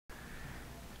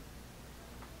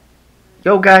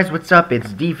Yo guys, what's up?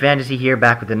 It's D Fantasy here,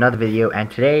 back with another video,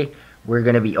 and today we're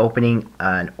going to be opening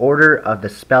an order of the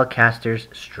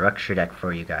Spellcasters structure deck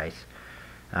for you guys.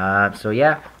 So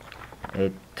yeah,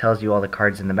 it tells you all the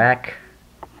cards in the back.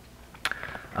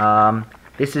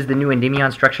 This is the new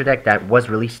Endymion structure deck that was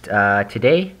released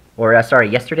today, or sorry,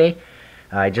 yesterday.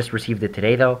 I just received it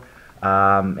today though.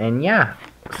 And yeah,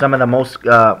 some of the most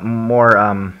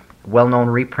more well-known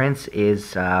reprints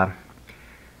is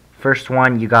first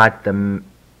one. You got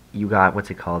what's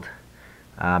it called?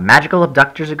 Magical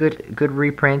Abductor's a good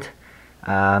reprint.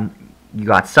 You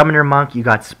got Summoner Monk. You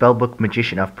got Spellbook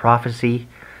Magician of Prophecy.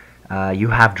 You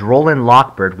have Drollin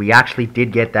Lockbird. We actually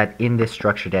did get that in this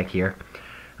structure deck here.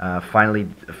 Finally,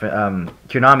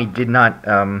 Konami did not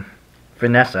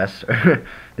finesse us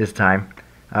this time.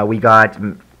 We got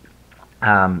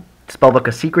Spellbook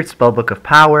of Secrets, Spellbook of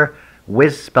Power,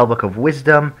 Spellbook of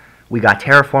Wisdom. We got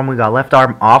Terraform. We got Left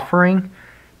Arm Offering,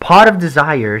 Pot of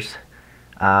Desires,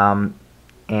 and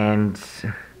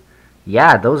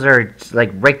yeah, those are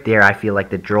like right there. I feel like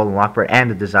the Droll and Lockbird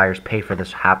and the Desires pay for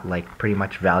this like pretty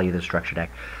much value the structure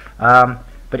deck.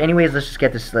 But anyways, let's just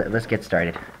get this. Let's get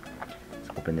started. Let's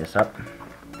open this up.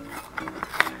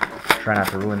 Try not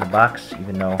to ruin the box,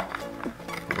 even though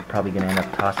we're probably gonna end up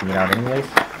tossing it out anyways.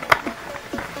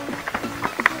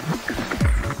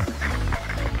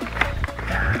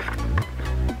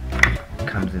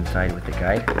 Comes inside with the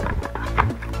guide.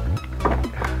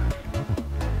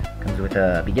 Comes with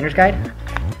a beginner's guide.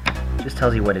 Just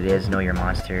tells you what it is, know your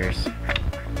monsters,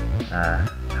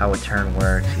 how a turn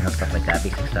works, you know, stuff like that,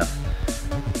 basic stuff.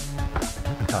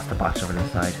 Toss the box over to the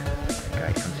side. The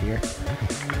guide comes here.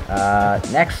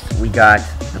 Next, we got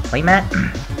the playmat.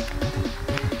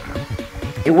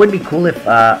 It would be cool if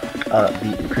the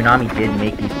Konami did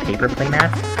make these paper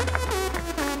playmats,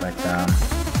 but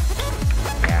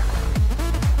yeah.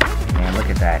 Man, look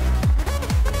at that.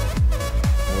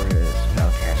 Order the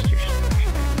Spellcasters.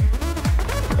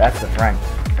 So that's the front,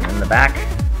 and then the back,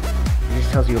 it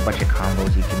just tells you a bunch of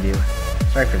combos you can do.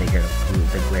 Sorry for the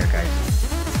glare, guys.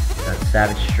 Got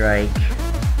Savage Strike,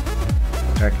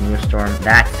 Dark Neostorm.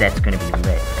 That set's gonna be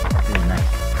lit. Really nice.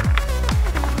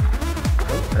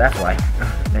 Oh, that's why.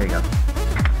 There you go.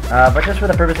 But just for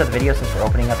the purpose of the video, since we're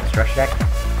opening up the structure deck,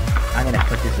 I'm gonna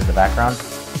put this as the background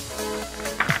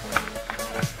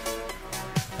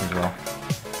as well.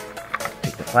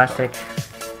 Take the plastic,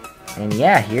 and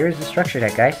yeah, here's the structure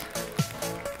deck, guys.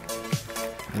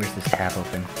 Where's this tab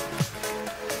open?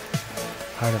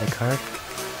 Part of the card.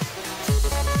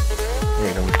 There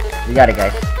you go. We got it,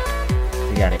 guys.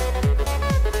 We got it.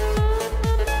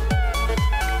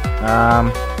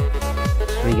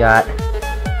 So we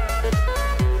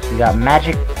got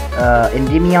Magic,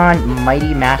 Endymion,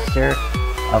 Mighty Master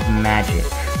of Magic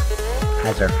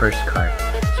as our first card.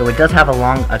 So it does have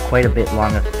quite a bit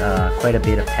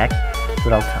of text,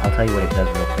 but I'll tell you what it does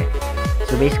real quick.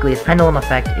 So basically, its pendulum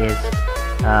effect is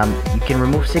you can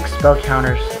remove 6 spell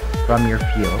counters from your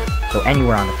field, so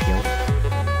anywhere on the field.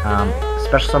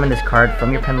 Special summon this card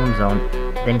from your pendulum zone,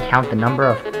 then count the number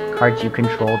of cards you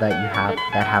control that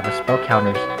have a spell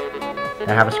counter.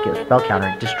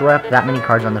 Destroy up that many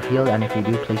cards on the field, and if you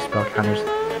do, place spell counters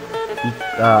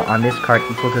on this card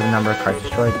equal to the number of cards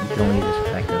destroyed. You can only use this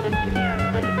effect of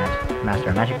Master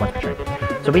of Magic once per turn.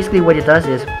 So basically, what it does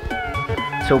is,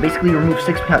 remove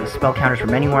 6 spell counters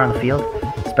from anywhere on the field.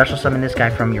 Special summon this guy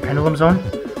from your pendulum zone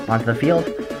onto the field,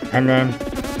 and then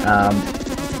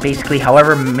basically,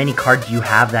 however many cards you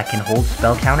have that can hold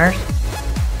spell counters.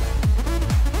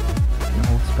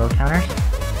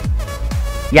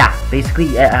 Yeah, basically,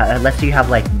 let's say you have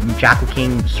like Jackal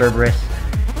King, Cerberus,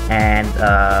 and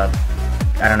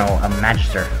I don't know, a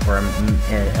Magister or an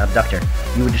Abductor.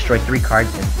 You would destroy 3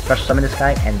 cards and special summon this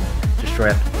guy and destroy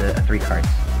up to 3 cards,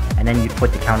 and then you'd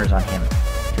put the counters on him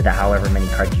to the however many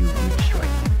cards you destroy.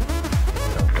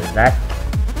 So there's that.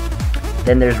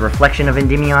 Then there's Reflection of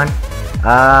Endymion.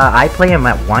 I play him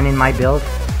at 1 in my build.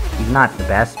 He's not the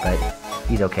best, but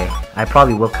he's okay. I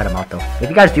probably will cut him out though. If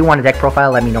you guys do want a deck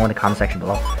profile, let me know in the comment section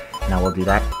below, and I will do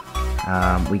that.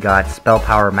 We got Spell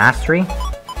Power Mastery,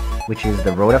 which is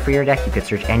the Rhoda for your deck. You could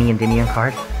search any Endymion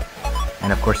card,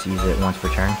 and of course use it once per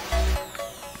turn.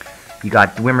 You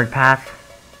got Dwimmered Path.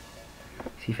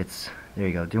 See if it's... there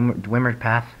you go. Dwimmered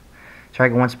Path.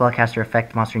 Target 1 spellcaster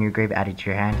effect monster in your grave added to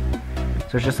your hand.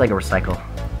 So it's just like a recycle.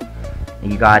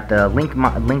 And you got the Link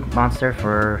monster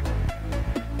for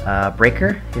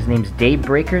Breaker. His name's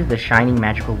Daybreaker, the Shining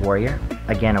Magical Warrior.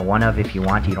 Again, a 1-of if you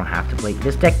want. You don't have to play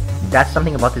this deck. That's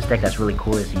something about this deck that's really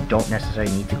cool, is you don't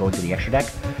necessarily need to go to the extra deck.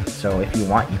 So if you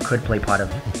want, you could play Pot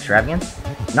of Extravagance.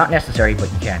 Not necessary,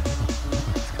 but you can.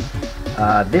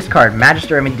 This card,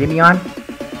 Magister of Endymion,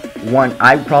 one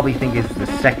I probably think is the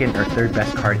second or third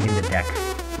best card in the deck.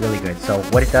 Really good. So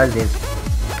what it does is,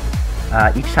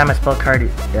 each time a spell card,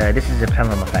 this is a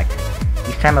pendulum effect.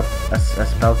 Each time a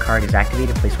spell card is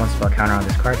activated, place one spell counter on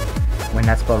this card. When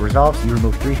that spell resolves, you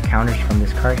remove 3 counters from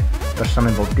this card. Special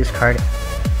summon both this card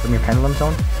from your pendulum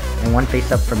zone and one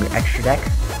face up from your extra deck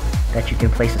that you can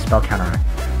place a spell counter on.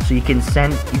 So you can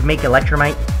you make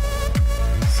Electromite,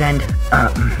 send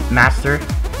Master,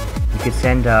 you could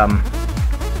send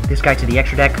this guy to the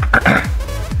extra deck,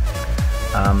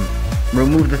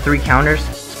 remove the 3 counters,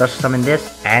 special summon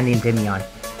this and the Endymion,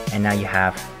 and now you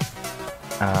have,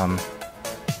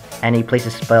 and he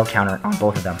places a spell counter on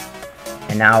both of them.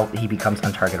 And now he becomes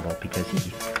untargetable because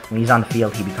when he's on the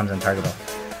field, he becomes untargetable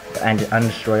and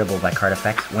undestroyable by card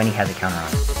effects when he has a counter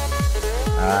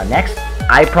on. Next,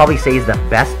 I probably say is the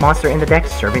best monster in the deck,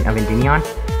 Servant of Endymion,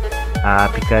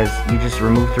 because you just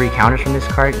remove 3 counters from this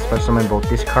card, special summon both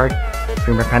this card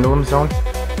from your pendulum zone,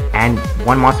 and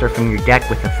one monster from your deck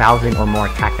with 1,000 or more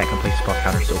attack that can place spell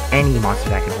counters. So any monster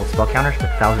that can hold spell counters with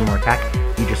 1,000 more attack,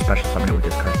 you just special summon it with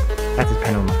this card. That's his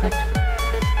pendulum effect.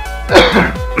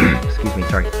 Excuse me,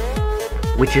 sorry.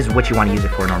 Which is what you want to use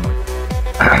it for normally.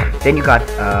 Then you got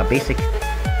basic,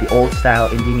 the old style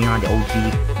Endymion, the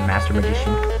OG Master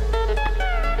Magician.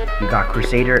 You got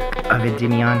Crusader of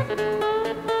Endymion.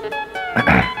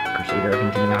 Crusader of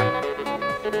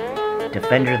Endymion.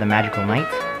 Defender the Magical Knight.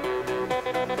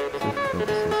 Let's see if it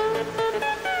focuses.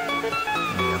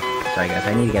 There we go. Sorry guys,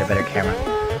 I need to get a better camera.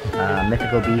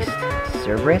 Mythical Beast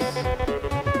Cerberus.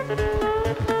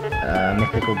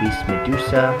 Mythical Beast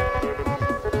Medusa.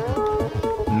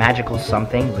 Magical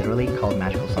something, literally called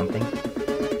magical something.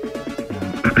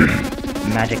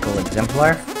 Magical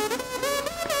Exemplar.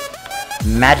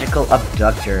 Magical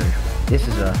Abductor. This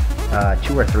is a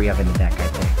 2 or 3 of in the deck,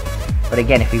 I'd say. But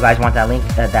again, if you guys want that link,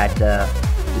 that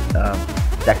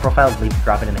deck profile,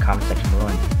 drop it in the comment section below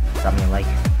and drop me a like.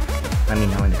 Let me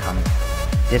know in the comments.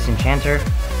 Disenchanter.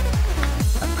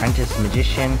 Apprentice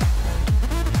Magician.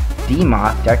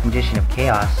 Demoth, Dark Magician of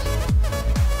Chaos.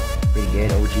 Pretty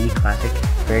good, OG, classic.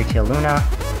 Fairy Tale Luna.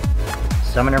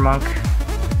 Summoner Monk.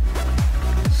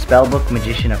 Spellbook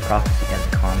Magician of Prophecy as a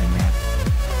common, man.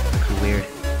 Looks weird.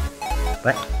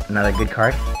 But, another good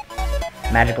card.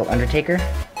 Magical Undertaker.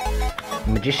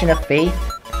 Magician of Faith.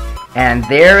 And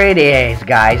there it is,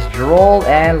 guys. Droll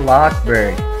and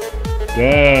Lockbird.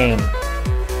 Dang.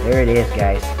 There it is,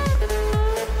 guys.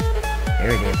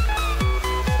 There it is.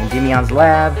 Endymion's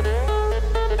Lab.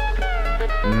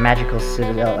 Magical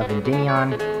Citadel of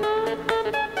Endymion.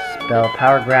 Spell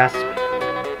Power Grasp.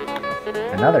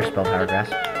 Another Spell Power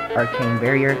Grasp. Arcane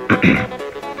Barrier.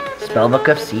 Spellbook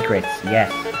of Secrets.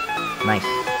 Yes. Nice.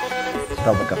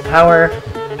 Spellbook of Power.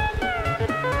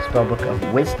 Spellbook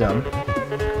of Wisdom.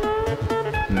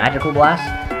 Magical Blast.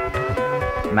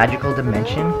 Magical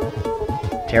Dimension.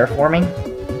 Terraforming.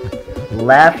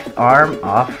 Left Arm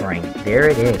Offering. There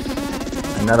it is.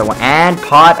 Another one. And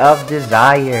Pot of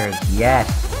Desires.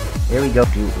 Yes. There we go.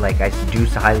 I do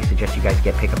highly suggest you guys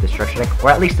pick up the structure deck, or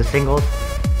at least the singles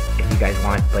if you guys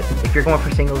want. But if you're going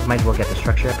for singles, might as well get the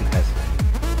structure deck because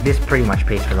this pretty much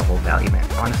pays for the whole value, man.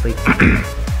 Honestly.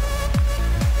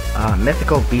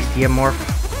 Mythical Bestiamorph.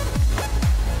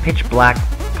 Pitch Black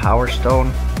Power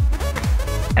Stone.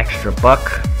 Extra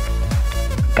Buck.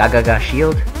 Gaga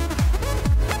Shield.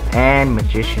 And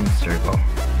Magician Circle.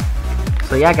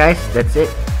 So yeah, guys, that's it.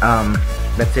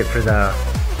 That's it for the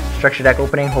structure deck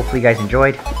opening. Hopefully you guys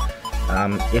enjoyed.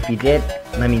 If you did,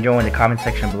 let me know in the comment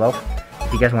section below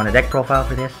if you guys want a deck profile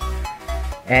for this.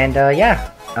 And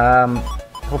yeah,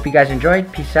 hope you guys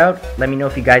enjoyed. Peace out. Let me know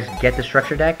if you guys get the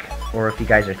structure deck or if you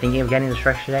guys are thinking of getting the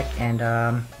structure deck. And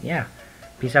yeah,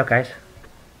 peace out, guys.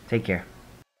 Take care.